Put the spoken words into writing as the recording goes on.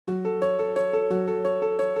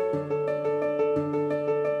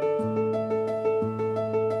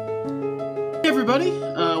everybody.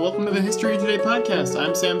 Welcome to the History Today podcast.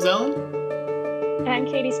 I'm Sam Zellin. And I'm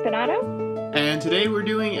Katie Spinato. And today we're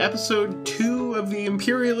doing episode 2 of the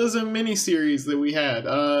Imperialism miniseries that we had.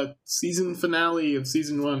 Season finale of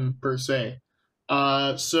season 1, per se.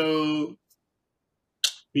 So,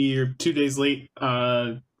 we're 2 days late.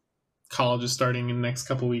 College is starting in the next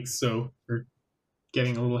couple weeks, so we're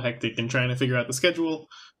getting a little hectic and trying to figure out the schedule.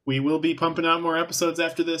 We will be pumping out more episodes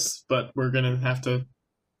after this, but we're going to have to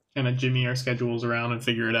kind of jimmy our schedules around and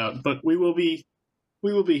figure it out. But we will be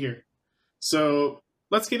here. So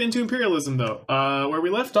let's get into imperialism, though. Where we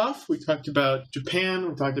left off, we talked about Japan,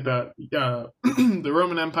 we talked about the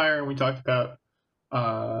Roman Empire, and we talked about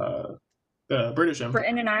the British Empire.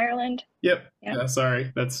 Britain and Ireland. Yep. Yeah,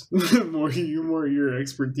 sorry. That's more your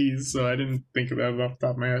expertise, so I didn't think of that off the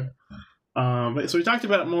top of my head. So we talked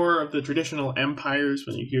about more of the traditional empires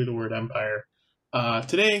when you hear the word empire.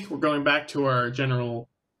 Today, we're going back to our general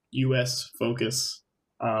U.S. focus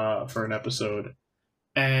for an episode.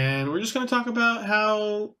 And we're just going to talk about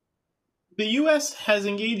how the U.S. has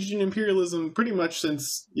engaged in imperialism pretty much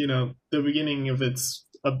since, the beginning of its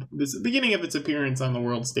appearance on the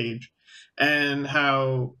world stage. And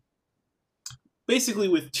how, basically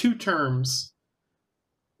with two terms,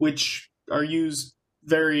 which are used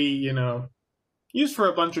very, used for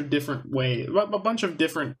a bunch of different ways, a bunch of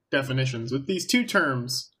different definitions. With these two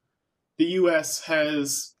terms, the U.S.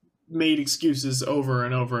 has made excuses over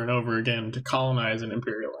and over and over again to colonize and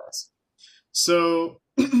imperialize. So,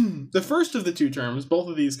 the first of the two terms, both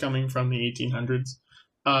of these coming from the 1800s,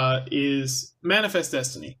 is manifest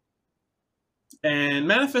destiny. And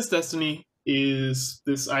manifest destiny is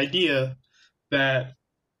this idea that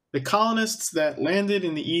the colonists that landed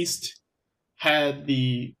in the East had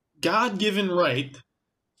the God-given right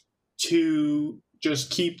to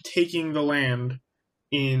just keep taking the land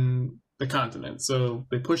in the continent. So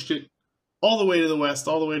they pushed it all the way to the west,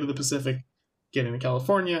 all the way to the Pacific, getting to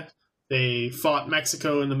California. They fought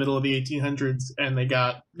Mexico in the middle of the 1800s, and they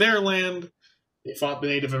got their land. They fought the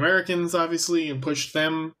Native Americans, obviously, and pushed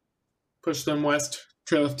them west,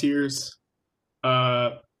 Trail of Tears.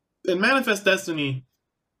 And Manifest Destiny,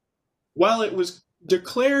 while it was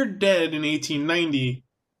declared dead in 1890,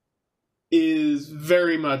 is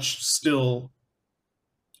very much still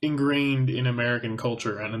ingrained in American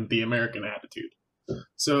culture and in the American attitude.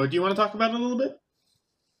 So, do you want to talk about it a little bit?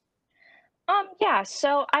 Yeah,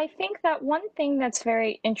 so I think that one thing that's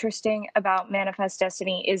very interesting about Manifest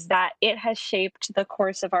Destiny is that it has shaped the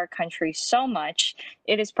course of our country so much.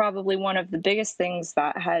 It is probably one of the biggest things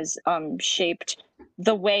that has shaped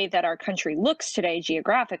the way that our country looks today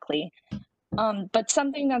geographically. But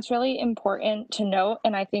something that's really important to note,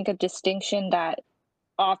 and I think a distinction that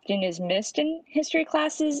often is missed in history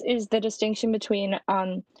classes, is the distinction between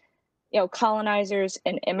colonizers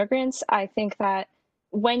and immigrants. I think that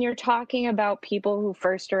when you're talking about people who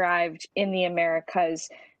first arrived in the Americas,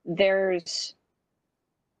 there's,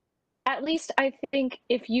 at least I think,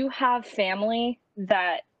 if you have family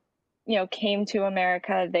that came to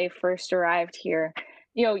America, they first arrived here,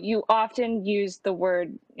 you often use the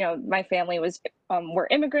word, my family were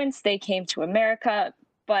immigrants, they came to America.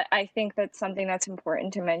 But I think that something that's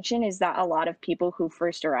important to mention is that a lot of people who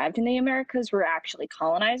first arrived in the Americas were actually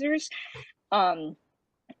colonizers.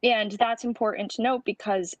 And that's important to note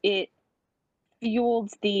because it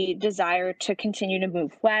fueled the desire to continue to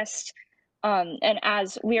move west. And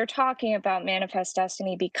as we are talking about Manifest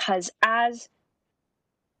Destiny, because as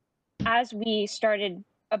we started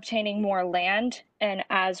obtaining more land and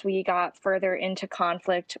as we got further into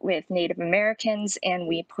conflict with Native Americans and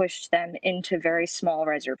we pushed them into very small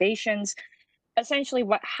reservations, essentially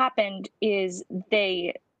what happened is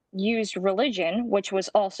they used religion, which was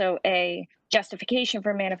also a justification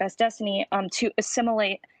for Manifest Destiny, to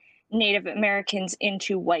assimilate Native Americans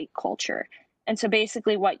into white culture. And so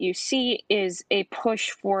basically what you see is a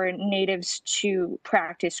push for natives to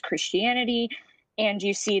practice Christianity, and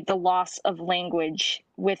you see the loss of language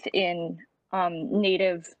within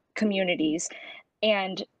Native communities.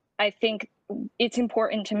 And I think it's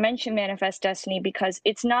important to mention Manifest Destiny because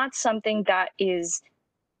it's not something that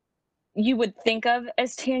you would think of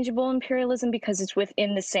as tangible imperialism because it's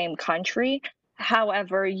within the same country.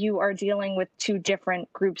 However, you are dealing with two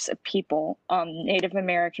different groups of people. Native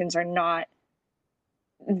Americans were not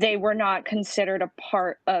considered a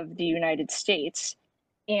part of the United States.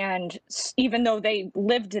 And even though they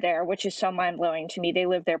lived there, which is so mind-blowing to me, they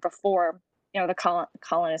lived there before, the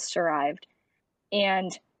colonists arrived.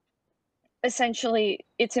 And essentially,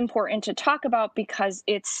 it's important to talk about because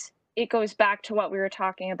it goes back to what we were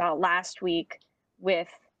talking about last week with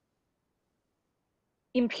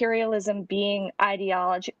imperialism being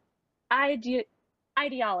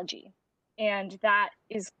ideology, and that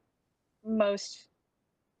is most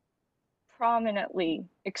prominently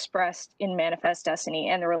expressed in Manifest Destiny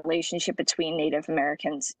and the relationship between Native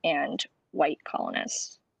Americans and white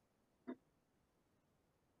colonists.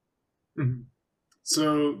 Mm-hmm.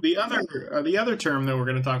 So the other term that we're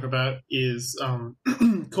going to talk about is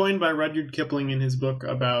coined by Rudyard Kipling in his book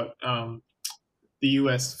about the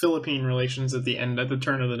U.S.-Philippine relations at the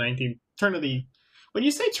turn of the when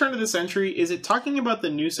you say turn of the century, is it talking about the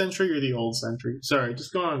new century or the old century? Sorry,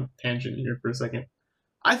 just going on a tangent here for a second.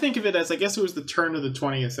 I think of it as, I guess it was the turn of the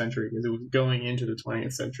 20th century because it was going into the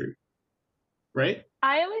 20th century, right?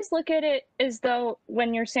 I always look at it as though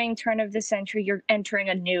when you're saying turn of the century, you're entering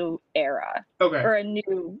a new era. Okay. Or a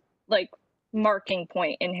new, like, marking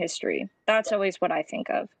point in history. That's always what I think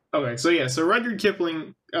of. Okay, so Rudyard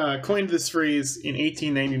Kipling coined this phrase in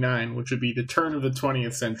 1899, which would be the turn of the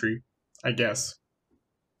 20th century, I guess.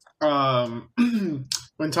 When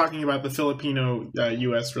talking about the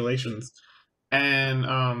Filipino-U.S. relations. And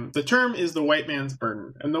the term is the white man's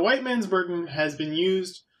burden. And the white man's burden has been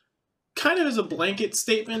used kind of as a blanket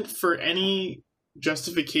statement for any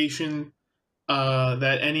justification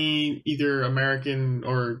that any either American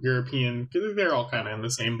or European, because they're all kind of in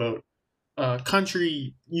the same boat,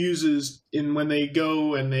 country uses when they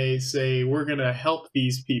go and they say, we're going to help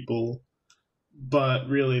these people, but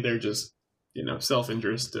really they're just,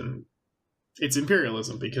 self-interest, and it's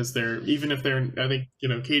imperialism because I think,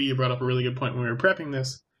 Katie brought up a really good point when we were prepping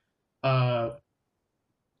this.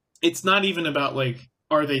 It's not even about, like,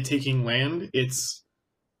 are they taking land? It's,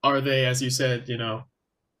 are they, as you said,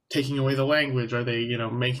 taking away the language? Are they,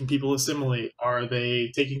 making people assimilate? Are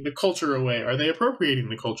they taking the culture away? Are they appropriating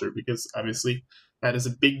the culture? Because obviously that is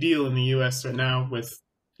a big deal in the U.S. right now with,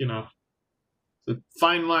 the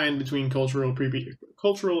fine line between cultural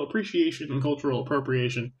appreciation and cultural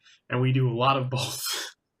appropriation, and we do a lot of both.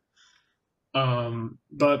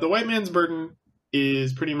 But the white man's burden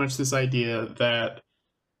is pretty much this idea that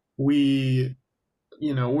we're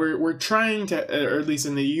trying to, or at least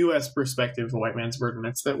in the U.S. perspective, the white man's burden,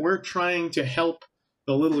 it's that we're trying to help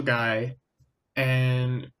the little guy,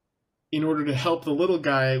 and in order to help the little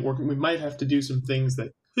guy, we might have to do some things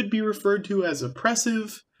that could be referred to as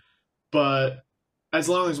oppressive, but as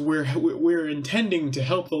long as we're intending to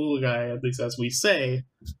help the little guy, at least as we say,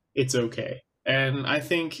 it's okay. And I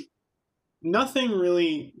think nothing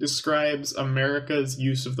really describes America's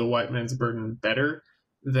use of the white man's burden better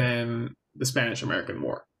than the Spanish-American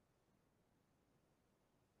War.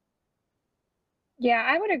 Yeah,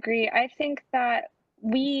 I would agree. I think that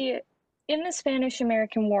in the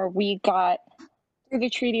Spanish-American War, we got, through the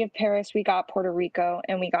Treaty of Paris, we got Puerto Rico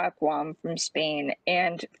and we got Guam from Spain.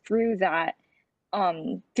 And through that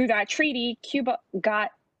treaty, Cuba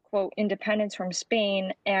got, quote, independence from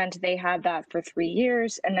Spain, and they had that for 3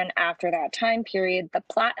 years. And then after that time period, the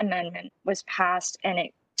Platt Amendment was passed, and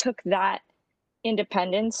it took that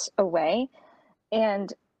independence away.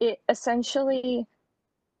 And it essentially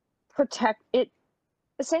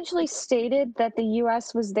stated that the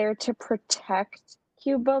U.S. was there to protect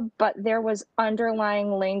Cuba, but there was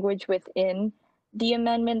underlying language within the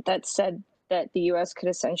amendment that said that the U.S. could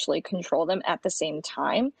essentially control them at the same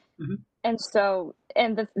time. Mm-hmm. And so,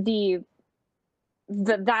 and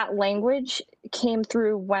that language came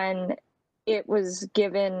through when it was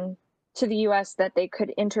given to the U.S. that they could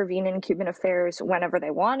intervene in Cuban affairs whenever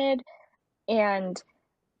they wanted. And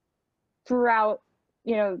throughout,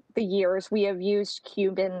 the years, we have used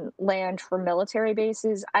Cuban land for military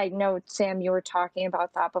bases. I know, Sam, you were talking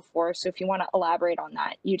about that before, so if you want to elaborate on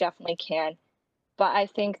that, you definitely can. But I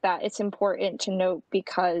think that it's important to note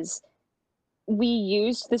because we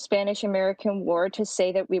used the Spanish-American War to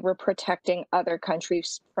say that we were protecting other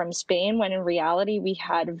countries from Spain, when in reality we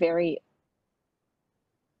had very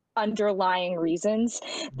underlying reasons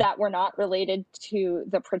that were not related to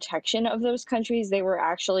the protection of those countries. They were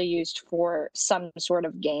actually used for some sort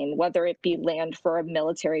of gain, whether it be land for a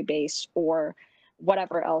military base or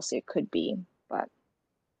whatever else it could be. But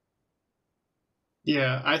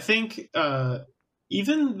yeah, I think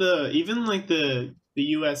even the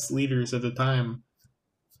U.S. leaders at the time,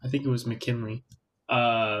 I think it was McKinley,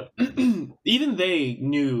 even they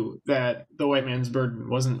knew that the white man's burden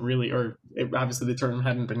wasn't really, obviously the term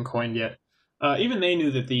hadn't been coined yet. Even they knew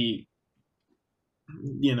that the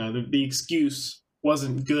excuse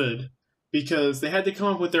wasn't good, because they had to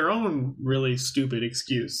come up with their own really stupid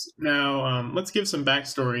excuse. Now, let's give some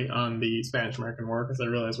backstory on the Spanish-American War, because I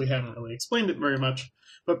realize we haven't really explained it very much.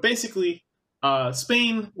 But basically,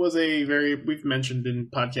 Spain was we've mentioned in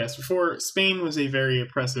podcasts before, Spain was a very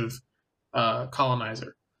oppressive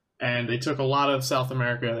colonizer. and they took a lot of South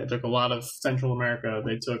America. They took a lot of Central America.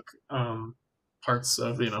 They took parts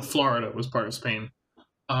of Florida was part of Spain,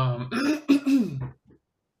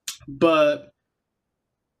 but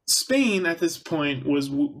Spain at this point was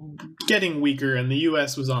getting weaker, and the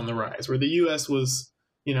U.S. was on the rise. Where the U.S. was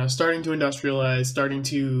starting to industrialize, starting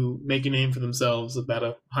to make a name for themselves about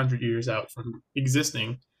 100 years out from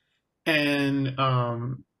existing, and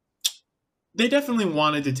they definitely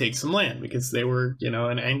wanted to take some land because they were,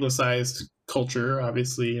 an anglicized culture.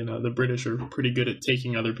 Obviously, the British are pretty good at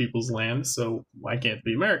taking other people's land, so why can't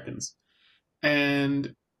the Americans?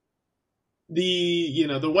 And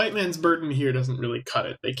the white man's burden here doesn't really cut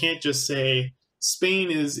it. They can't just say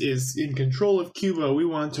Spain is in control of Cuba. We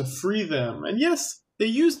want to free them. And yes, they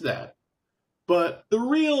used that, but the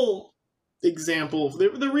real example,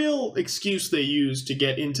 the real excuse they used to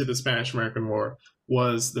get into the Spanish-American War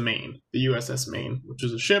was the Maine, the USS Maine, which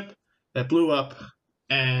was a ship that blew up,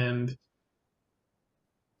 and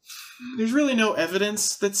there's really no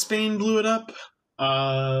evidence that Spain blew it up.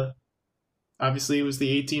 Obviously, it was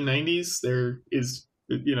the 1890s. There is,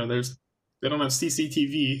 they don't have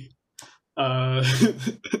CCTV.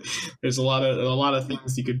 There's a lot of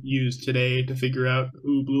things you could use today to figure out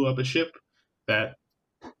who blew up a ship that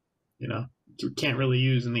you can't really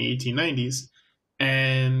use in the 1890s.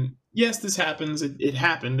 And yes, this happens. It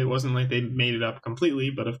happened. It wasn't like they made it up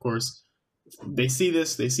completely, but of course, they see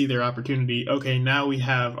this. They see their opportunity. Okay, now we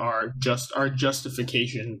have our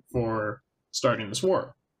justification for starting this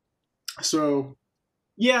war. So,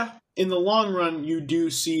 yeah, in the long run, you do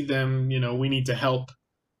see them. We need to help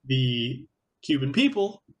the Cuban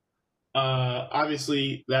people.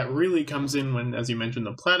 Obviously, that really comes in when, as you mentioned,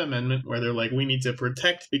 the Platt Amendment, where they're like, we need to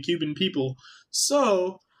protect the Cuban people.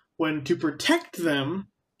 So, to protect them,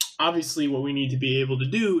 obviously what we need to be able to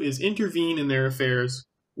do is intervene in their affairs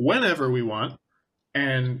whenever we want.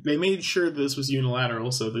 And they made sure this was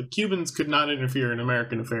unilateral, so the Cubans could not interfere in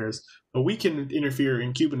American affairs, but we can interfere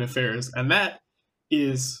in Cuban affairs. And that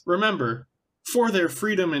is, remember, for their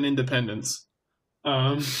freedom and independence.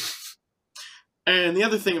 And the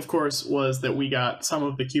other thing, of course, was that we got some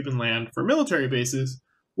of the Cuban land for military bases,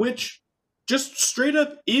 which just straight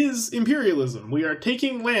up is imperialism. We are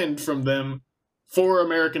taking land from them for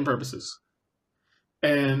American purposes.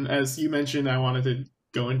 And as you mentioned, I wanted to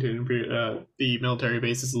go into the military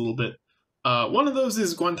bases a little bit. One of those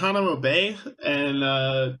is Guantanamo Bay,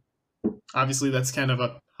 and obviously that's kind of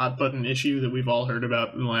a hot button issue that we've all heard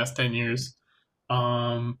about in the last 10 years.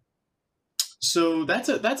 So that's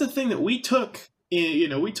a thing that we took.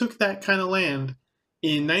 We took that kind of land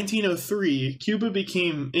in 1903. Cuba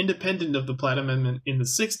became independent of the Platt Amendment in the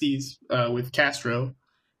 60s with Castro,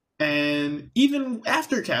 and even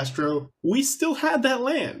after Castro, we still had that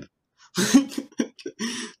land.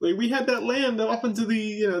 Like we had that land up into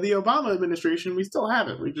the Obama administration. We still have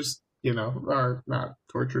it. We just are not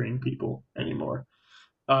torturing people anymore.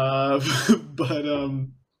 But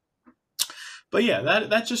yeah,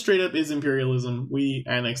 that just straight up is imperialism. We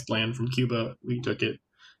annexed land from Cuba. We took it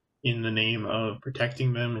in the name of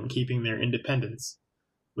protecting them and keeping their independence,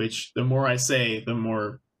 which the more I say, the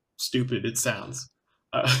more stupid it sounds.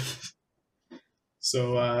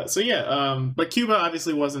 So yeah, but Cuba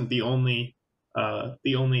obviously wasn't the only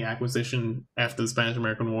acquisition after the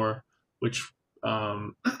Spanish-American War, which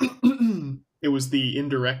it was the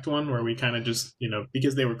indirect one where we kind of just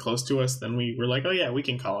because they were close to us, then we were like, oh yeah, we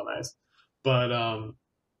can colonize. But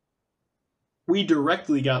we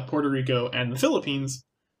directly got Puerto Rico and the Philippines,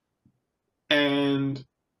 and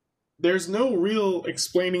there's no real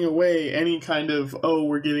explaining away any kind of, oh,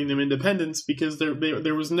 we're giving them independence, because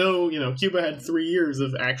there was no, Cuba had 3 years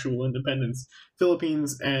of actual independence.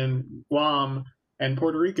 Philippines and Guam and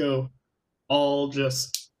Puerto Rico all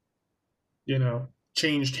just,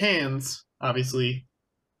 changed hands. Obviously,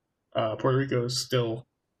 Puerto Rico is still,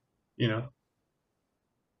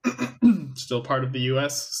 still part of the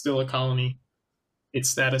U.S., still a colony. Its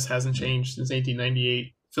status hasn't changed since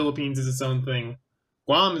 1898. Philippines is its own thing.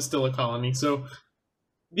 Guam is still a colony. So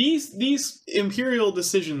these imperial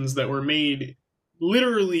decisions that were made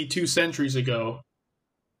literally 2 centuries ago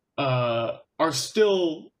are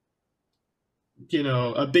still,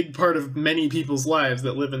 a big part of many people's lives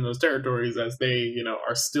that live in those territories, as they,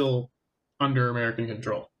 are still under American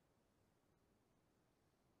control.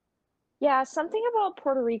 Yeah, something about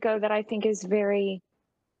Puerto Rico that I think is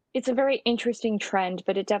it's a very interesting trend,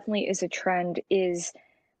 but it definitely is a trend, is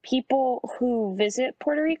people who visit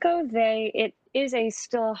Puerto Rico, it is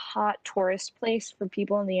still a hot tourist place for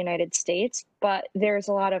people in the United States, but there's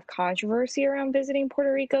a lot of controversy around visiting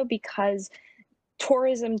Puerto Rico because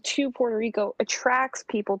tourism to Puerto Rico attracts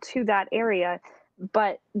people to that area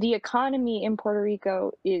but the economy in Puerto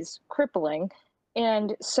Rico is crippling.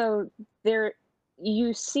 And so there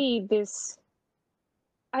you see this,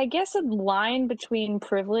 I guess, a line between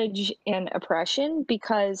privilege and oppression,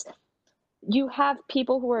 because you have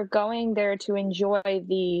people who are going there to enjoy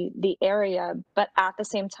the area, but at the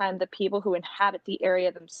same time the people who inhabit the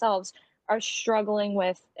area themselves are struggling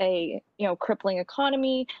with a, crippling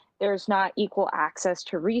economy. There's not equal access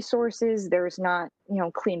to resources, there's not,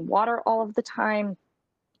 clean water all of the time.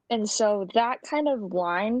 And so that kind of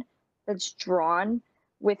line that's drawn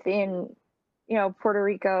within, Puerto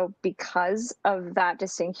Rico, because of that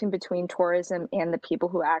distinction between tourism and the people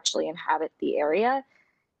who actually inhabit the area,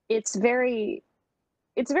 it's very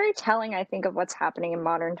it's very telling, I think, of what's happening in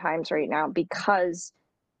modern times right now, because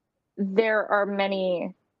there are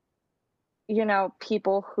many,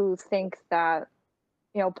 people who think that,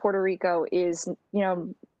 Puerto Rico is,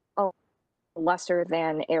 a lesser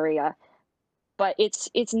than area, but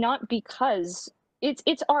it's not, because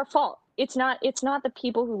it's our fault. It's not the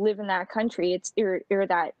people who live in that country. It's or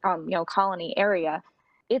that colony area.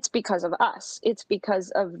 It's because of us. It's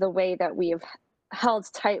because of the way that we have held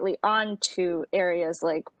tightly onto areas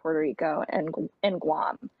like Puerto Rico and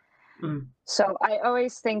Guam. Mm. So I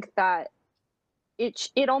always think that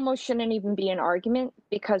it almost shouldn't even be an argument,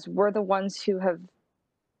 because we're the ones who have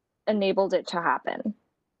enabled it to happen.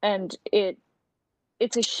 And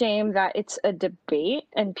it's a shame that it's a debate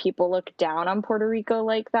and people look down on Puerto Rico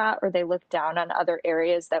like that, or they look down on other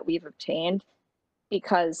areas that we've obtained,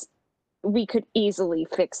 because we could easily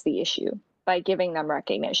fix the issue by giving them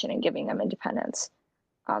recognition and giving them independence.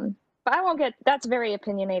 But I won't get, that's very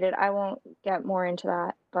opinionated. I won't get more into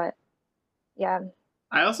that, but yeah.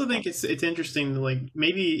 I also think it's interesting, like,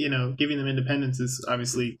 maybe, giving them independence is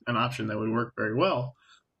obviously an option that would work very well,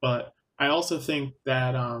 but I also think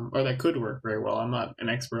that, or that could work very well. I'm not an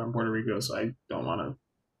expert on Puerto Rico, so I don't want to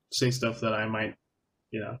say stuff that I might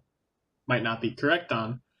not be correct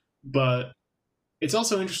on. But it's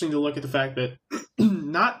also interesting to look at the fact that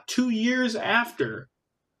not 2 years after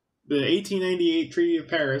the 1898 Treaty of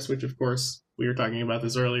Paris, which, of course, we were talking about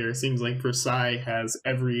this earlier, it seems like Versailles has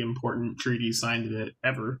every important treaty signed in it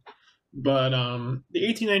ever. But the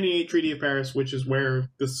 1898 Treaty of Paris, which is where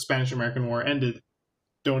the Spanish-American War ended,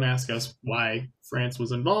 don't ask us why France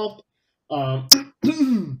was involved. But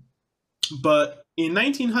in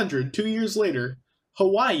 1900, 2 years later,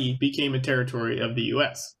 Hawaii became a territory of the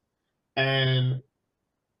U.S. And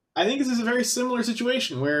I think this is a very similar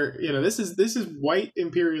situation where, this is white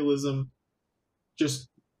imperialism. There's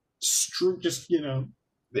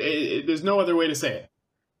no other way to say it.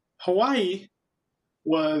 Hawaii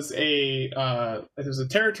was a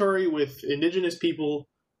territory with indigenous people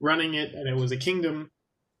running it, and it was a kingdom.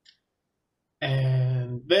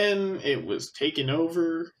 And then it was taken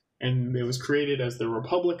over, and it was created as the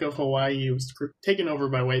Republic of Hawaii. It was taken over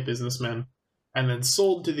by white businessmen and then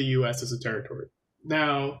sold to the U.S. as a territory.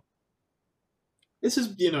 Now, this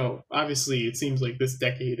is, obviously it seems like this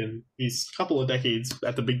decade and these couple of decades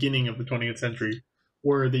at the beginning of the 20th century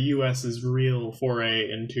were the U.S.'s real foray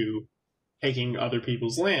into taking other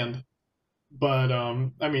people's land. But,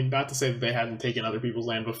 not to say that they hadn't taken other people's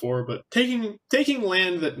land before, but taking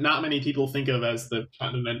land that not many people think of as the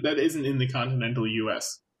continent, that isn't in the continental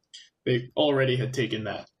U.S. They already had taken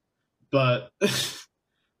that. But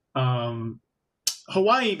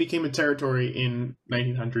Hawaii became a territory in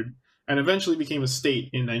 1900 and eventually became a state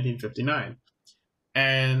in 1959.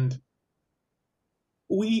 And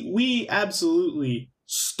we absolutely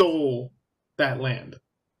stole that land.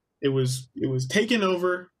 It was taken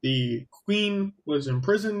over. The queen was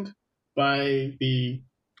imprisoned by the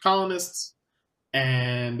colonists,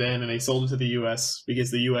 and then they sold it to the U.S.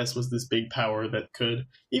 because the U.S. was this big power that could,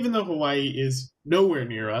 even though Hawaii is nowhere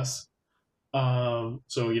near us.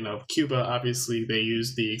 Cuba, obviously, they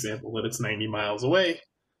use the example that it's 90 miles away.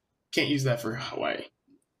 Can't use that for Hawaii.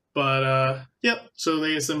 But, yep, so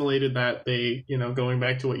they assimilated that. They, going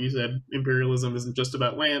back to what you said, imperialism isn't just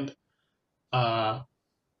about land.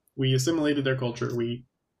 We assimilated their culture. We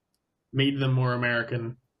made them more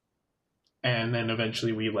American. And then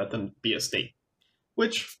eventually we let them be a state.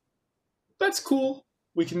 Which, that's cool.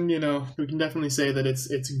 We can definitely say that it's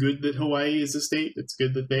good that Hawaii is a state. It's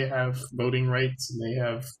good that they have voting rights and they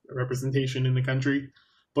have representation in the country.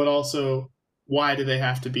 But also, why do they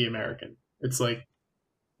have to be American? It's like,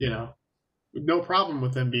 no problem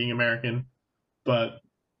with them being American, but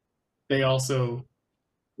they also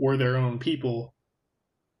were their own people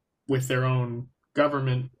with their own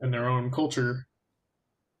government and their own culture.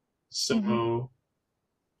 So,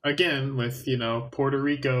 again, with, Puerto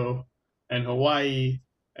Rico and Hawaii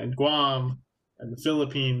and Guam and the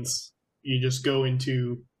Philippines, you just go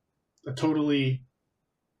into a totally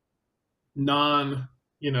non-hostile,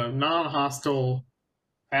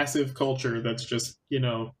 passive culture that's just,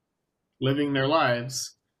 living their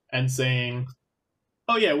lives and saying,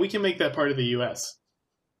 oh yeah, we can make that part of the US,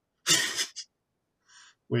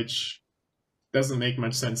 which doesn't make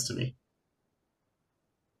much sense to me.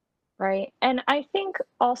 Right. And I think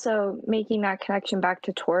also making that connection back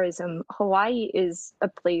to tourism, Hawaii is a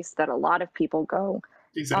place that a lot of people go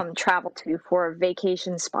Exactly. travel to for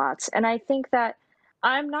vacation spots. And I think that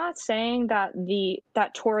I'm not saying that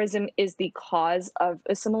that tourism is the cause of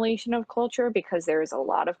assimilation of culture, because there's a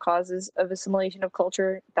lot of causes of assimilation of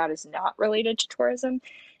culture that is not related to tourism.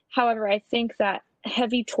 However, I think that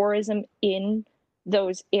heavy tourism in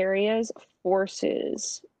those areas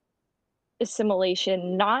forces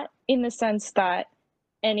assimilation, not in the sense that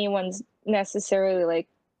anyone's necessarily like,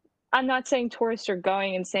 I'm not saying tourists are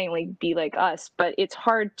going and saying like be like us, but it's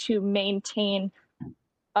hard to maintain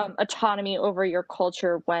autonomy over your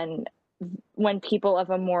culture when people of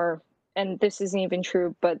a more, and this isn't even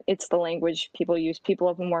true, but it's the language people use, people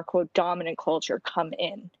of a more quote dominant culture come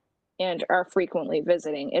in and are frequently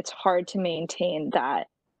visiting. It's hard to maintain that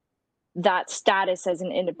status as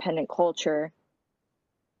an independent culture.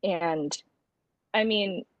 And I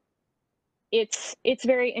mean, it's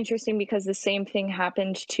very interesting because the same thing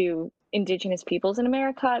happened to indigenous peoples in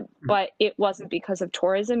America, but it wasn't because of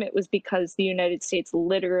tourism. It was because the United States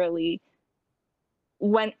literally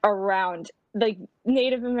went around, like,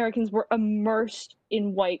 Native Americans were immersed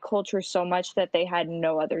in white culture so much that they had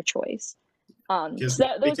no other choice. Those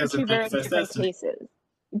are Because two of very Manifest different Destiny. cases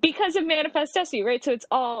because of manifest destiny, right? So it's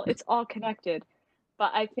all connected.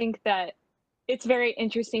 But I think that it's very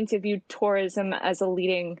interesting to view tourism as a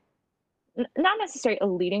leading, not necessarily a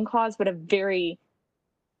leading cause, but a very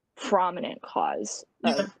prominent cause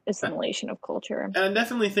Yeah. of assimilation of culture. And I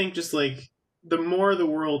definitely think just like the more the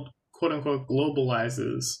world quote unquote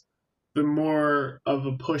globalizes, the more of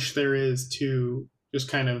a push there is to just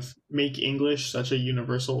kind of make English such a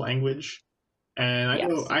universal language. And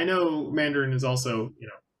Yes. I know Mandarin is also,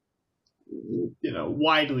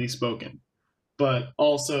 widely spoken, but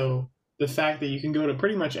also the fact that you can go to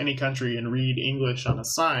pretty much any country and read English on a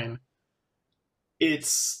sign,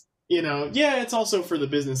 it's, yeah, it's also for the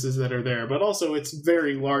businesses that are there, but also it's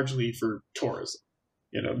very largely for tourism.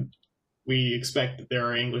 We expect that there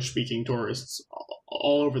are English speaking tourists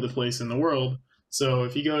all over the place in the world. So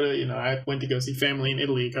if you go to, I went to go see family in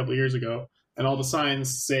Italy a couple of years ago, and all the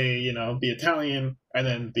signs say, the Italian and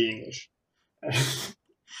then the English.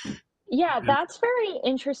 Yeah, that's very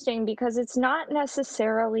interesting because it's not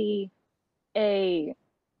necessarily a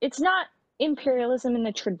it's not imperialism in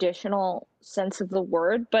the traditional sense of the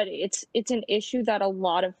word, but it's an issue that a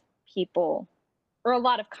lot of people or a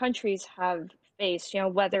lot of countries have faced,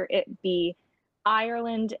 whether it be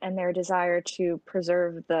Ireland and their desire to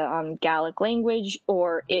preserve the Gaelic language,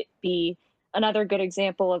 or it be another good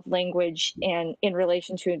example of language and in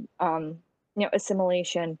relation to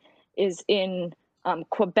assimilation is in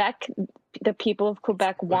Quebec. The people of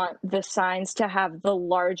Quebec want the signs to have the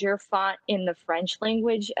larger font in the French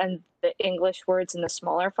language and the English words in the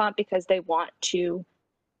smaller font because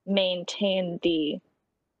maintain the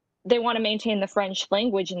they want to maintain the French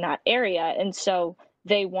language in that area. And so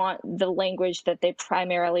they want the language that they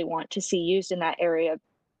primarily want to see used in that area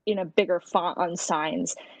in a bigger font on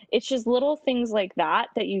signs. It's just little things like that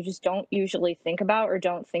you just don't usually think about or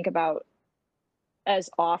don't think about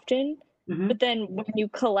as often. Mm-hmm. But then when you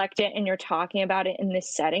collect it and you're talking about it in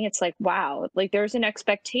this setting, it's like, wow, like there's an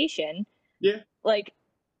expectation. Yeah. Like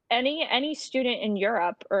any student in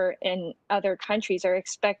Europe or in other countries are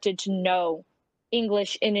expected to know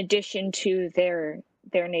English in addition to their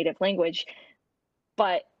native language.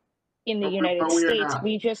 But in the United But we are States, not.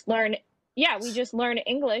 we just learn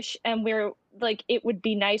English, and we're like, it would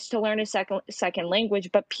be nice to learn a second language,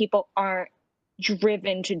 but people aren't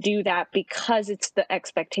driven to do that because it's the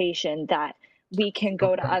expectation that we can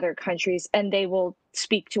go to other countries and they will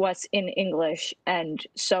speak to us in English, and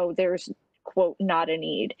so there's quote not a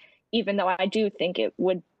need, even though I do think it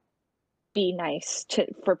would be nice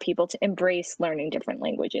for people to embrace learning different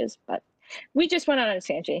languages. But we just went on a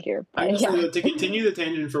tangent here. I But will say yeah. that to continue the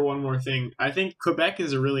tangent for one more thing, I think Quebec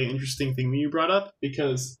is a really interesting thing that you brought up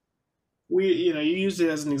because you used it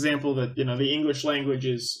as an example that the English language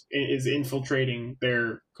is infiltrating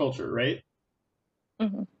their culture, right?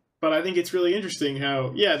 Mm-hmm. But I think it's really interesting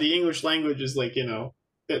how the English language is like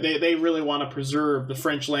they really want to preserve the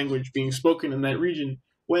French language being spoken in that region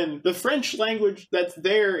when the French language that's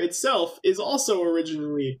there itself is also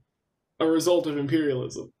originally a result of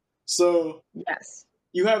imperialism. So Yes.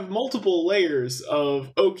 you have multiple layers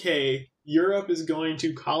of, okay, Europe is going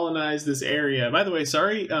to colonize this area. By the way,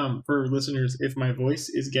 sorry for listeners if my voice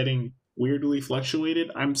is getting weirdly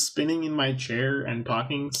fluctuated. I'm spinning in my chair and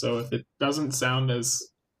talking, so if it doesn't sound as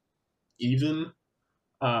even,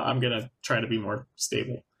 I'm going to try to be more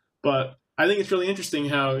stable. But I think it's really interesting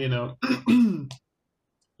how,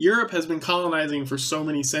 Europe has been colonizing for so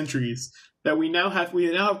many centuries that we now have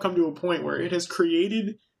come to a point where it has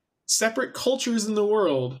created separate cultures in the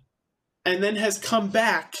world and then has come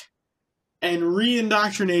back and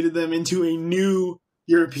re-indoctrinated them into a new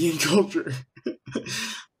European culture.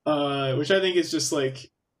 Which I think is just like,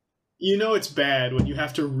 it's bad when you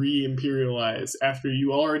have to re-imperialize after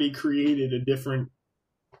you already created a different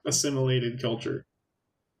assimilated culture.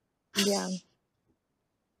 Yeah.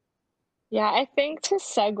 Yeah, I think to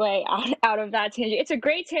segue out of that tangent, it's a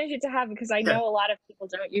great tangent to have because I know a lot of people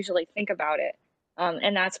don't usually think about it.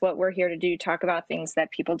 And that's what we're here to do, talk about things that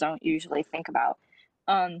people don't usually think about.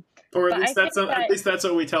 Or at least that's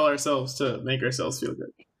what we tell ourselves to make ourselves feel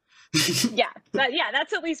good. Yeah,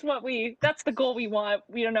 that's at least that's the goal we want.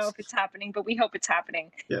 We don't know if it's happening, but we hope it's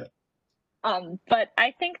happening. Yeah. But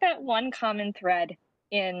I think that one common thread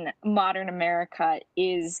in modern America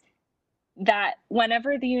is that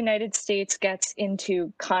whenever the United States gets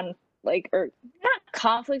into or not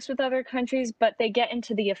conflicts with other countries, but they get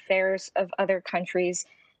into the affairs of other countries,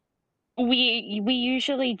 we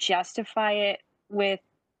usually justify it with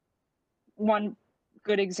one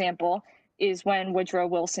good example is when Woodrow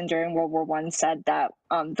Wilson during World War I said that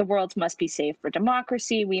the world must be safe for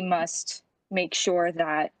democracy. We must make sure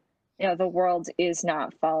that the world is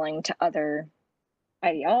not falling to other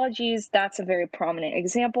ideologies. That's a very prominent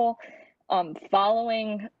example.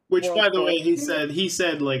 Following which, by the way, he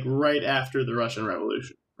said like right after the Russian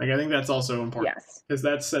Revolution. Like, I think that's also important. Yes, because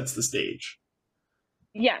that sets the stage.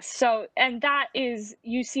 Yes. So, and that is,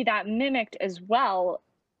 you see that mimicked as well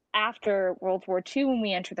after World War II when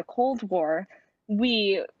we enter the Cold War.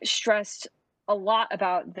 We stressed a lot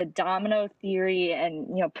about the domino theory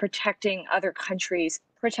and protecting other countries.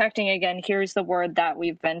 Protecting, again, here's the word that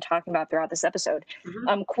we've been talking about throughout this episode.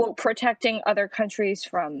 Quote, protecting other countries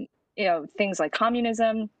from things like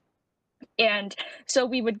communism. And so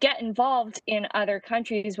we would get involved in other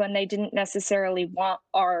countries when they didn't necessarily want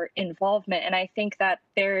our involvement. And I think that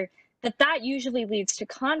that usually leads to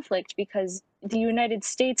conflict because the United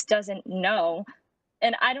States doesn't know.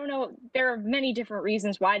 And I don't know, there are many different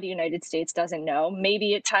reasons why the United States doesn't know.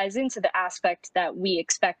 Maybe it ties into the aspect that we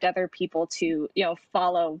expect other people to,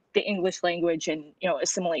 follow the English language and,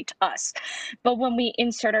 assimilate to us. But when we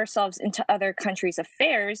insert ourselves into other countries'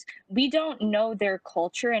 affairs, we don't know their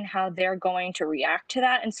culture and how they're going to react to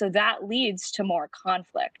that. And so that leads to more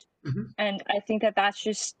conflict. And I think that that's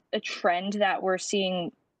just a trend that we're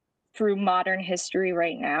seeing through modern history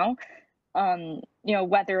right now.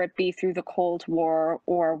 Whether it be through the Cold War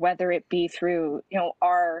or whether it be through,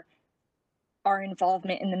 our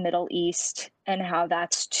involvement in the Middle East and how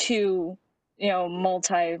that's two,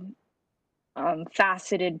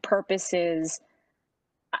 faceted purposes.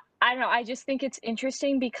 I don't know. I just think it's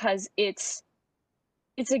interesting because it's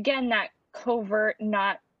again that covert,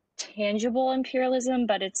 not tangible imperialism,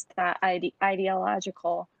 but it's that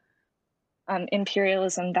ideological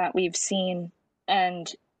imperialism that we've seen.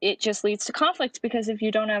 And it just leads to conflict because if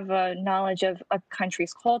you don't have a knowledge of a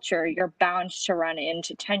country's culture, you're bound to run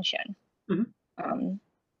into tension.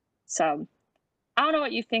 So I don't know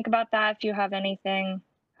what you think about that. If you have anything,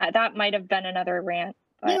 that might have been another rant.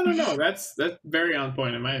 But... No, that's very on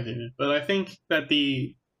point in my opinion. But I think that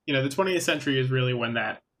the 20th century is really when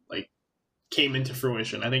that came into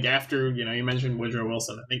fruition. I think after, you mentioned Woodrow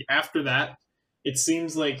Wilson. I think after that, it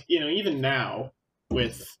seems like, even now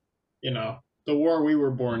with, the war we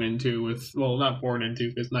were born into not born into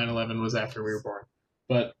because 9/11 was after we were born,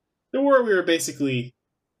 but the war we were basically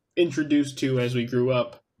introduced to as we grew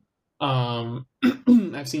up.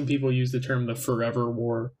 I've seen people use the term the forever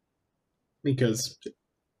war because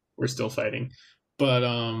we're still fighting, but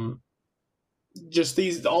just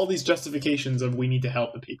all these justifications of we need to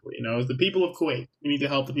help the people, the people of Kuwait, we need to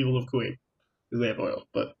help the people of Kuwait because they have oil,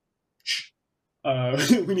 but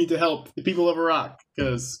we need to help the people of Iraq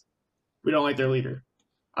because we don't like their leader.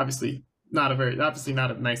 Obviously not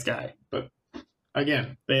a nice guy, but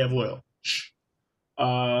again, they have oil.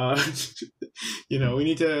 We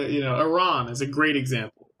need to, Iran is a great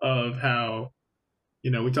example of how,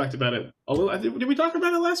 we talked about it a little. Did we talk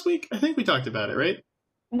about it last week? I think we talked about it, right?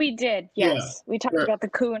 We did, yes. Yeah. We talked about the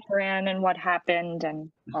coup in Iran and what happened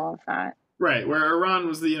and all of that. Right, where Iran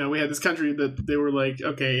was we had this country that they were like,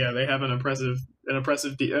 okay, yeah, they have an oppressive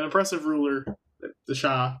ruler, the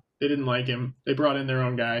Shah, They didn't like him. They brought in their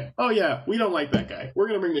own guy. Oh yeah, we don't like that guy. We're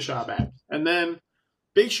gonna bring the Shah back. And then,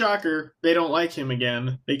 big shocker, they don't like him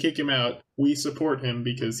again. They kick him out. We support him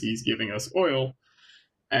because he's giving us oil.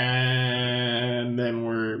 And then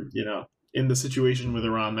we're, in the situation with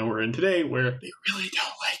Iran that we're in today, where they really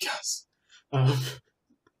don't like us.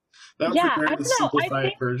 That was Yeah, the I very don't know. I simplified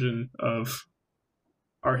think version of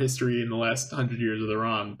our history in the last 100 years with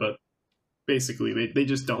Iran, but basically they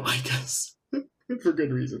just don't like us for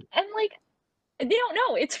good reason. and like they don't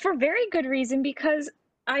know. It's for very good reason because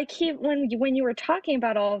I keep when you were talking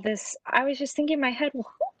about all of this, I was just thinking in my head,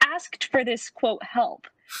 well, who asked for this quote help?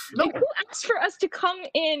 No, Like who asked for us to come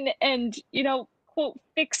in and, quote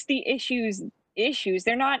fix the issues?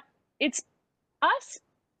 They're not it's us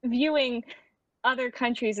viewing other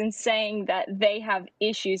countries and saying that they have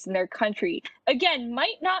issues in their country again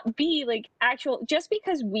might not be like actual just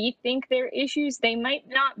because we think they're issues they might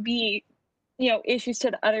not be issues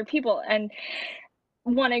to the other people. And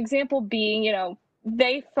one example being,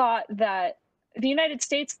 they thought that the United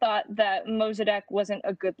States thought that Mossadegh wasn't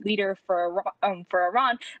a good leader for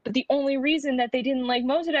Iran, but the only reason that they didn't like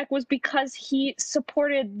Mossadegh was because he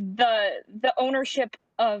supported the ownership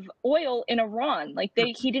of oil in Iran. Like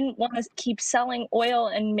he didn't want to keep selling oil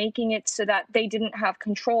and making it so that they didn't have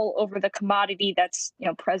control over the commodity that's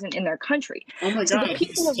present in their country. oh my So the god,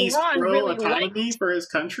 people of he's Iran pro really autonomy liked. for his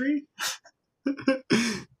country.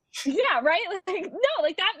 Yeah, right. Like no,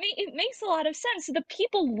 like that. It makes a lot of sense. So the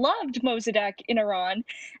people loved Mossadegh in Iran,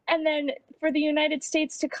 and then for the United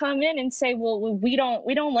States to come in and say, "Well, we don't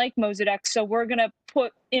like Mossadegh, so we're gonna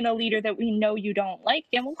put in a leader that we know you don't like."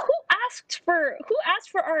 And well, who asked for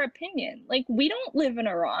our opinion? Like we don't live in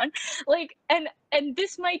Iran. Like and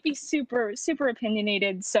this might be super super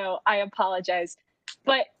opinionated, so I apologize,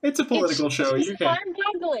 but It's a political it's show. just You can.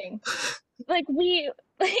 mind-boggling. Like we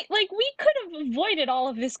could have avoided all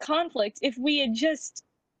of this conflict if we had just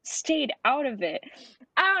stayed out of it.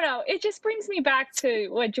 I don't know. It just brings me back to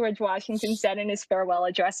what George Washington said in his farewell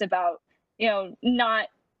address about, not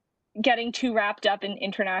getting too wrapped up in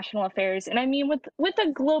international affairs. And I mean with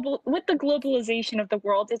the globalization of the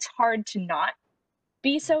world, it's hard to not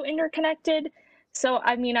be so interconnected. So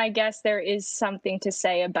I mean, I guess there is something to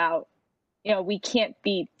say about we can't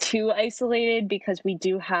be too isolated because we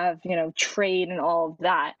do have, trade and all of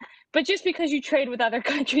that. But just because you trade with other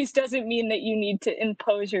countries doesn't mean that you need to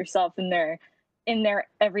impose yourself in their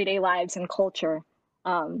everyday lives and culture.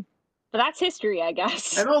 But that's history, I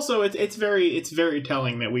guess. And also, it's very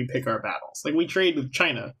telling that we pick our battles. Like we trade with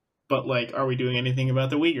China, but like, are we doing anything about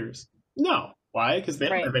the Uyghurs? No. Why? Because they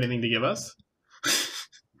don't Right. have anything to give us.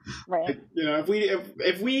 Right.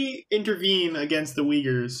 If we intervene against the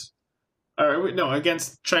Uyghurs, or no,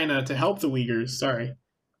 against China to help the Uyghurs. Sorry.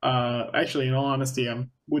 Actually, in all honesty, I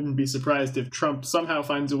wouldn't be surprised if Trump somehow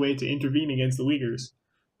finds a way to intervene against the Uyghurs.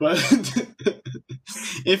 But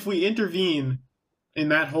if we intervene in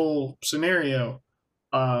that whole scenario,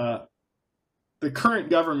 the current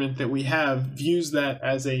government that we have views that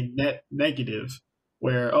as a net negative,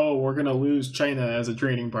 where, oh, we're going to lose China as a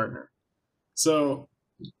trading partner. So,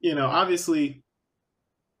 obviously,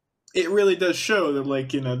 it really does show that, like,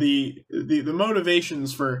 the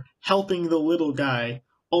motivations for helping the little guy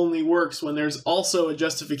only works when there's also a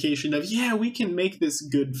justification of, yeah, we can make this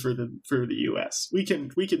good for the US. We can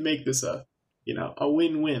make this a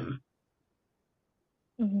win-win.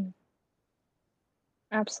 Mm-hmm.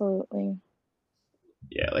 Absolutely.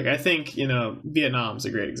 Yeah, like I think, Vietnam's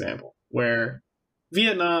a great example where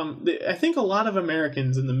Vietnam, I think a lot of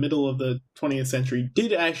Americans in the middle of the 20th century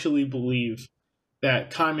did actually believe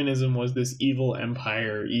that communism was this evil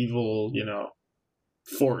empire, evil,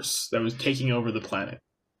 force that was taking over the planet.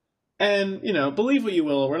 And, believe what you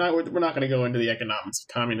will, we're not going to go into the economics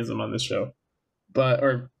of communism on this show,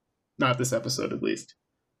 or not this episode at least.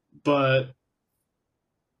 But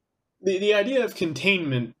the idea of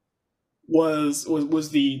containment was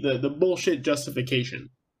the bullshit justification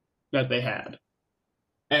that they had.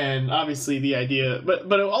 And obviously the idea, but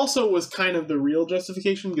it also was kind of the real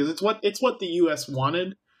justification because it's what the U.S.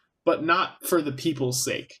 wanted, but not for the people's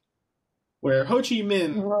sake. Where Ho Chi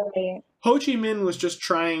Minh was just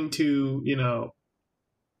trying to,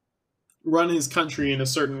 run his country in a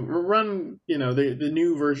certain the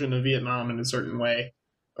new version of Vietnam in a certain way,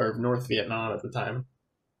 or North Vietnam at the time,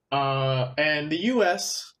 and the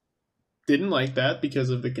U.S. didn't like that because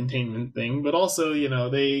of the containment thing, but also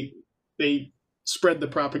they spread the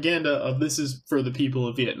propaganda of this is for the people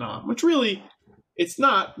of Vietnam, which really it's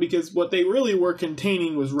not, because what they really were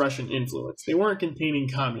containing was Russian influence. They weren't containing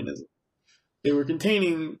communism. They were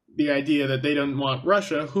containing the idea that they didn't want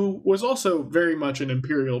Russia, who was also very much an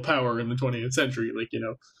imperial power in the 20th century. Like,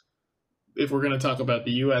 if we're going to talk about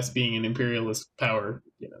the U.S. being an imperialist power,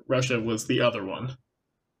 Russia was the other one.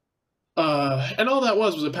 And all that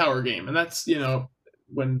was a power game, and that's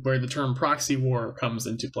where the term proxy war comes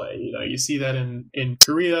into play. You see that in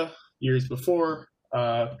Korea years before.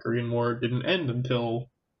 The Korean War didn't end until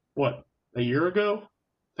what, a year ago,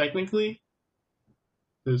 technically,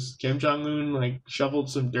 because Kim Jong-un shoveled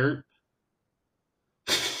some dirt.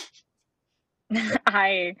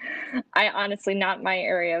 I honestly, not my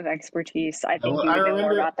area of expertise. I think Well, you would know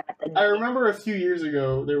more about that than me. I remember a few years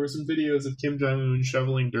ago there were some videos of Kim Jong-un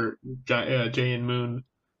shoveling dirt, Jae-in-moon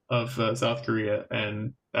of South Korea,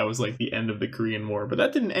 and that was the end of the Korean War. But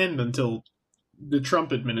that didn't end until the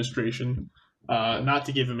Trump administration, not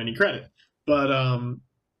to give him any credit. But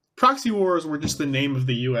proxy wars were just the name of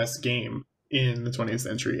the U.S. game in the 20th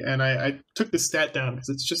century, and I took the stat down because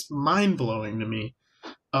it's just mind-blowing to me.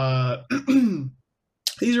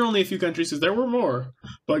 These are only a few countries, because there were more,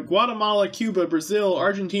 but Guatemala, Cuba, Brazil,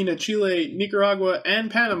 Argentina, Chile, Nicaragua,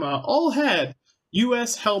 and Panama all had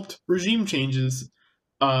U.S.-helped regime changes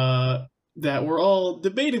that were all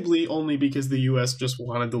debatably only because the U.S. just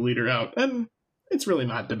wanted the leader out. And it's really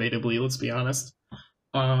not debatably, let's be honest.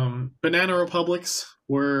 Banana republics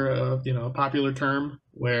were a popular term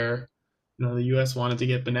where the U.S. wanted to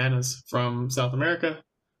get bananas from South America,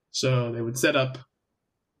 so they would set up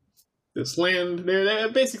this land. They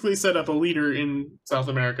basically set up a leader in South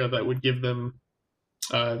America that would give them.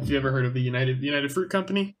 Have you ever heard of the United Fruit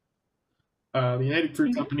Company? The United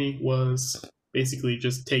Fruit Company was basically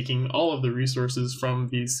just taking all of the resources from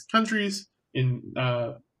these countries in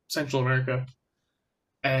Central America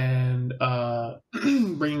and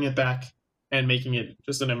bringing it back and making it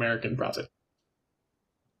just an American profit.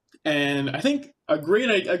 And I think a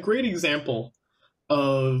great example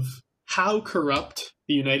of how corrupt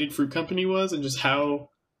the United Fruit Company was and just how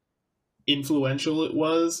influential it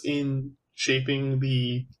was in shaping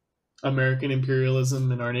the American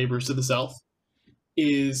imperialism and our neighbors to the south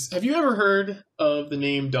is, have you ever heard of the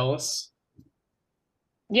name Dulles?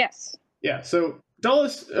 Yes. Yeah, so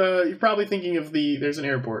Dulles, you're probably thinking of there's an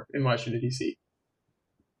airport in Washington, D.C.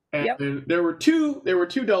 And yep. there were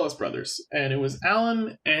two Dulles brothers, and it was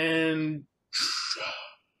Alan and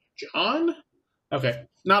John? Okay,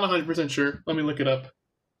 not 100% sure. Let me look it up.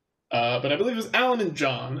 But I believe it was Alan and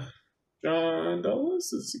John. John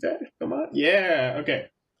Dulles is the guy? Come on. Yeah, okay.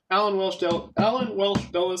 Alan Welsh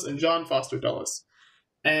Dulles and John Foster Dulles.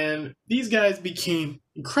 And these guys became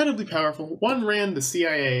incredibly powerful. One ran the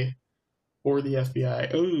CIA or the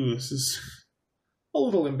FBI. Oh, this is a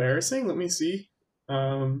little embarrassing. Let me see.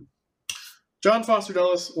 John Foster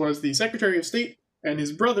Dulles was the Secretary of State, and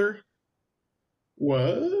his brother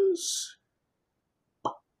was...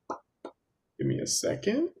 Give me a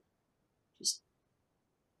second.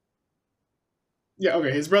 Yeah,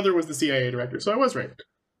 okay, his brother was the CIA director, so I was right.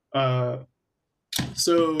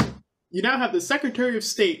 So you now have the Secretary of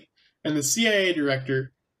State and the CIA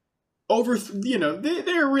director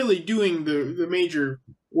they're really doing the major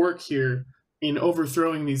work here in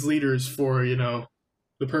overthrowing these leaders for,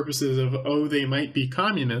 the purposes of, they might be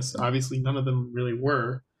communists. Obviously, none of them really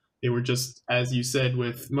were. They were just, as you said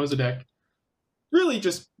with Mossadegh, really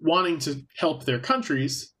just wanting to help their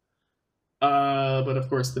countries. But of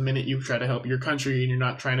course, the minute you try to help your country and you're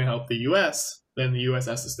not trying to help the U.S., then the U.S.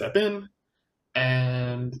 has to step in.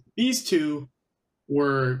 And these two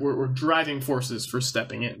were driving forces for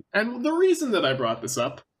stepping in. And the reason that I brought this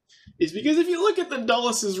up is because if you look at the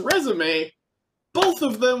Dulles' resume, both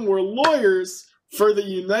of them were lawyers for the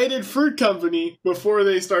United Fruit Company before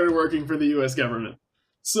they started working for the U.S. government.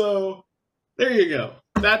 So there you go.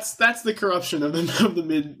 That's the corruption of the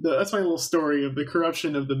mid. That's my little story of the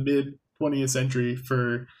corruption of the mid 20th century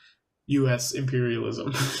for U.S.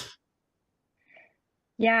 imperialism.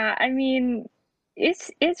 Yeah, I mean,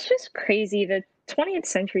 it's just crazy. The 20th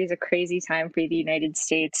century is a crazy time for the United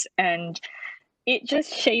States, and it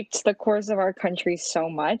just shaped the course of our country so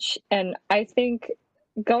much. And I think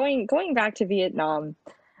going back to Vietnam,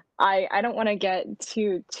 I don't want to get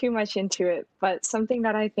too much into it, but something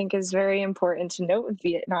that I think is very important to note with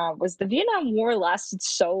Vietnam was the Vietnam War lasted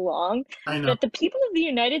so long that the people of the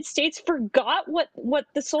United States forgot what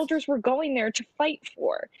the soldiers were going there to fight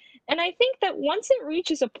for. And I think that once it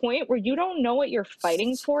reaches a point where you don't know what you're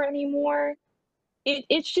fighting for anymore,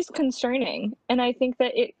 it's just concerning. And I think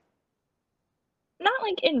that it not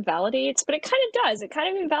invalidates, but it kind of does. It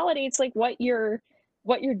kind of invalidates what you're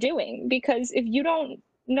doing, because if you don't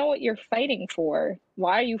know what you're fighting for,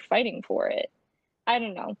 why are you fighting for it? I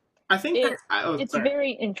don't know. I think it's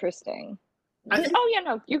very interesting. Oh yeah,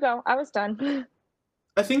 no, you go. I was done.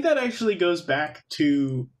 I think that actually goes back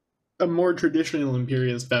to a more traditional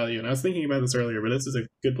imperialist value, and I was thinking about this earlier, but this is a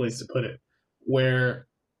good place to put it, where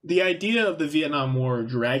the idea of the Vietnam War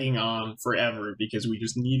dragging on forever because we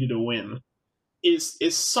just needed a win is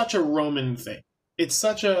such a Roman thing. It's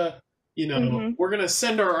such a, we're going to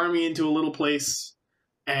send our army into a little place,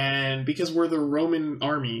 and because we're the Roman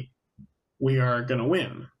army, we are going to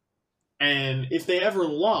win. And if they ever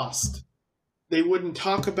lost, they wouldn't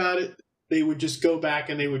talk about it. They would just go back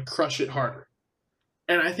and they would crush it harder.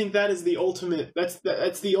 And I think that is the ultimate, that's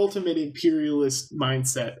the ultimate imperialist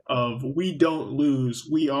mindset of, we don't lose.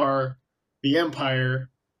 We are the empire.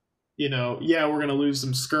 Yeah, we're going to lose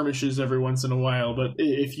some skirmishes every once in a while, but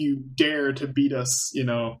if you dare to beat us,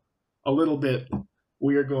 a little bit,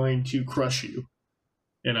 we are going to crush you.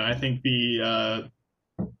 I think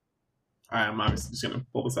I'm obviously just going to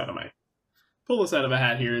pull this out of a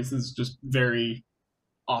hat here. This is just very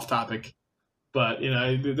off topic. But,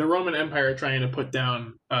 the Roman Empire trying to put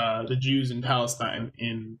down the Jews in Palestine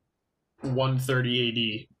in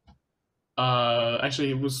 130 AD.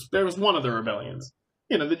 Actually, there was one of the rebellions.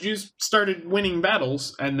 The Jews started winning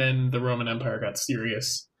battles, and then the Roman Empire got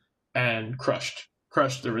serious and crushed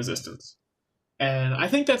the resistance. And I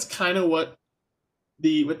think that's kind of what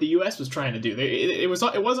the U.S. was trying to do. It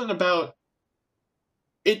wasn't about.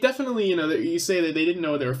 It definitely, you say that they didn't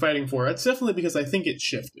know what they were fighting for. It's definitely because I think it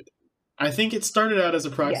shifted. I think it started out as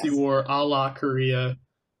a proxy war, a la Korea,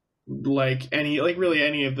 like really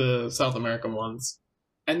any of the South American ones,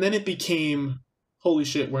 and then it became, holy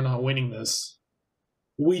shit, we're not winning this.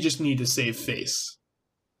 We just need to save face.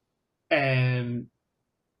 And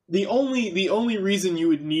the only reason you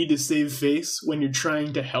would need to save face when you're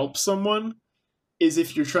trying to help someone is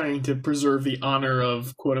if you're trying to preserve the honor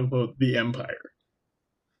of, quote unquote, the empire.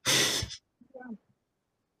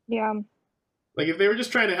 Yeah. Like, if they were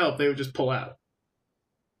just trying to help, they would just pull out.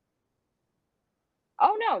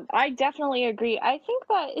 Oh, no, I definitely agree. I think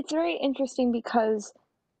that it's very interesting because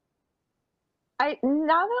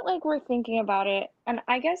now that we're thinking about it, and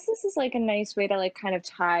I guess this is a nice way to kind of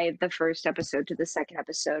tie the first episode to the second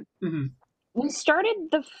episode. Mm-hmm. We started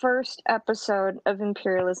the first episode of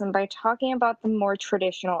imperialism by talking about the more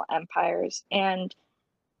traditional empires, and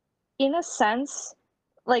in a sense,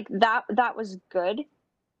 that was good.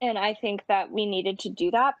 And I think that we needed to do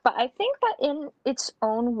that. But I think that in its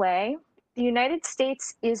own way, the United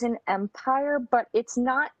States is an empire, but it's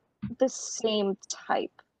not the same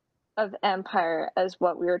type of empire as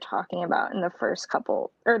what we were talking about in the first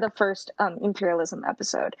imperialism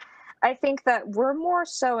episode. I think that we're more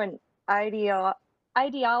so an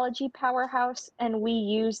ideology powerhouse, and we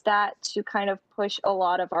use that to kind of push a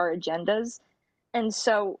lot of our agendas. And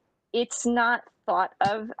so it's not thought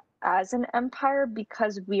of as an empire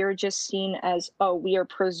because we are just seen as, we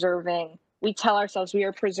tell ourselves we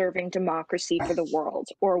are preserving democracy for the world,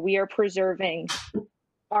 or we are preserving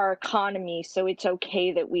our economy, so it's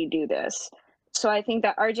okay that we do this. So I think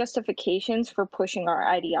that our justifications for pushing our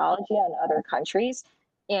ideology on other countries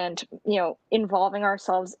and, involving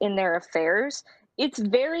ourselves in their affairs, it's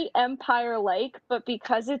very empire-like, but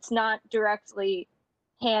because it's not directly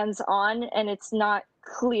hands-on and it's not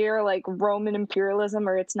clear like Roman imperialism,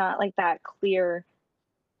 or it's not like that clear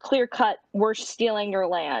cut, we're stealing your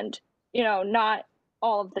land, not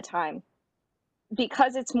all of the time.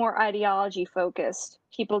 Because it's more ideology focused,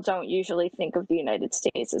 people don't usually think of the United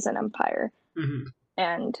States as an empire. Mm-hmm.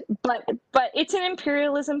 But it's an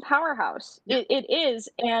imperialism powerhouse. Yep. It is.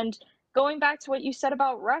 And going back to what you said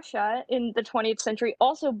about Russia in the 20th century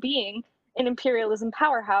also being an imperialism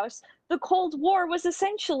powerhouse, the Cold War was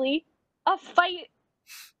essentially a fight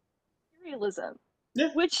imperialism. Yeah.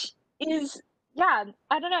 Which is, I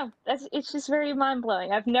don't know. It's just very mind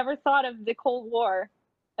blowing. I've never thought of the Cold War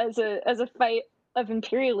as a fight of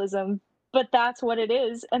imperialism, but that's what it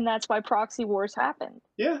is, and that's why proxy wars happen.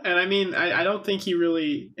 Yeah, and I mean, I don't think he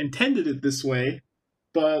really intended it this way,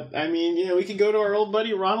 but I mean, we can go to our old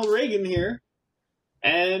buddy Ronald Reagan here,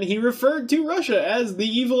 and he referred to Russia as the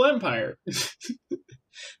evil empire.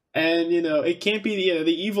 And, it can't be,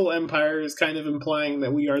 the evil empire is kind of implying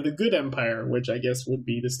that we are the good empire, which I guess would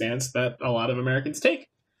be the stance that a lot of Americans take.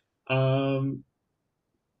 Obviously,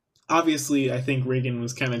 I think Reagan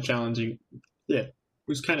was kind of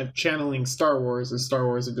channeling Star Wars, as Star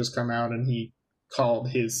Wars had just come out, and he called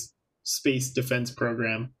his space defense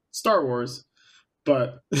program Star Wars.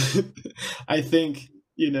 But I think,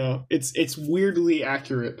 it's weirdly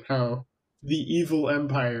accurate how the evil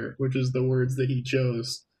empire, which is the words that he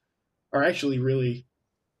chose, are actually really,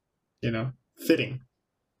 fitting.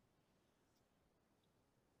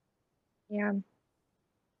 Yeah.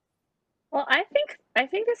 Well, I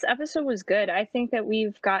think this episode was good. I think that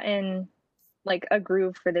we've gotten like a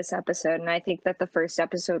groove for this episode, and I think that the first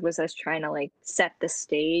episode was us trying to like set the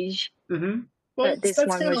stage. Mm-hmm. Well, But this that's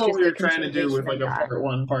one kind of was what just we a were trying to do with continuation like of a that. part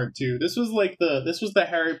 1, part 2. This was like the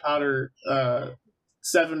Harry Potter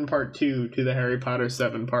 7 part 2 to the Harry Potter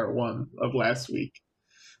 7 part 1 of last week.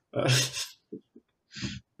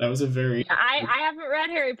 That was a very. I haven't read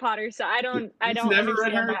Harry Potter, so I don't never read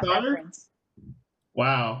understand Harry that Potter? reference.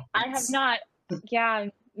 Wow. I have not. Yeah,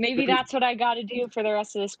 maybe that's what I got to do for the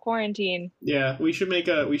rest of this quarantine. Yeah, we should make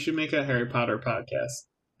a Harry Potter podcast.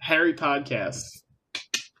 Harry podcast.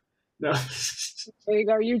 No. There you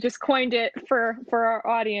go. You just coined it for our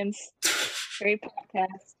audience. Harry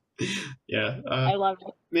podcast. Yeah. I love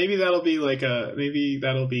it. Maybe that'll be like a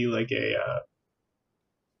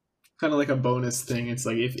kind of like a bonus thing. It's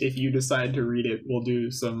like if you decide to read it, we'll do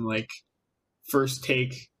some like first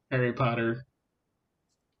take Harry Potter,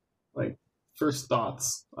 like first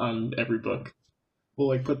thoughts on every book. We'll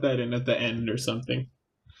like put that in at the end or something.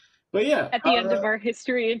 But yeah, at the end of our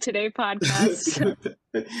History of Today podcast.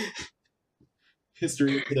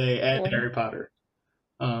 History of Today and Harry Potter.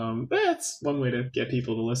 That's one way to get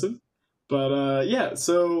people to listen. But yeah,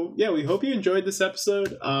 so yeah, we hope you enjoyed this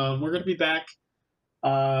episode. We're gonna be back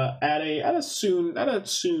at a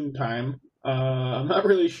soon time. I'm not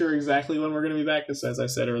really sure exactly when we're gonna be back, because as I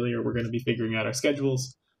said earlier, we're gonna be figuring out our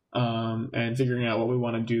schedules and figuring out what we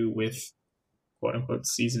want to do with quote unquote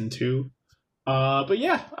season 2. But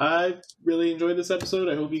yeah, I really enjoyed this episode.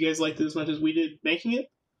 I hope you guys liked it as much as we did making it.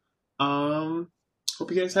 Hope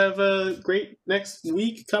you guys have a great next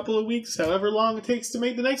week, couple of weeks, however long it takes to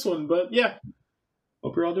make the next one. But yeah,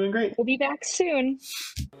 hope you're all doing great. We'll be back soon.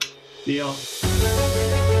 See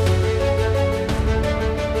y'all.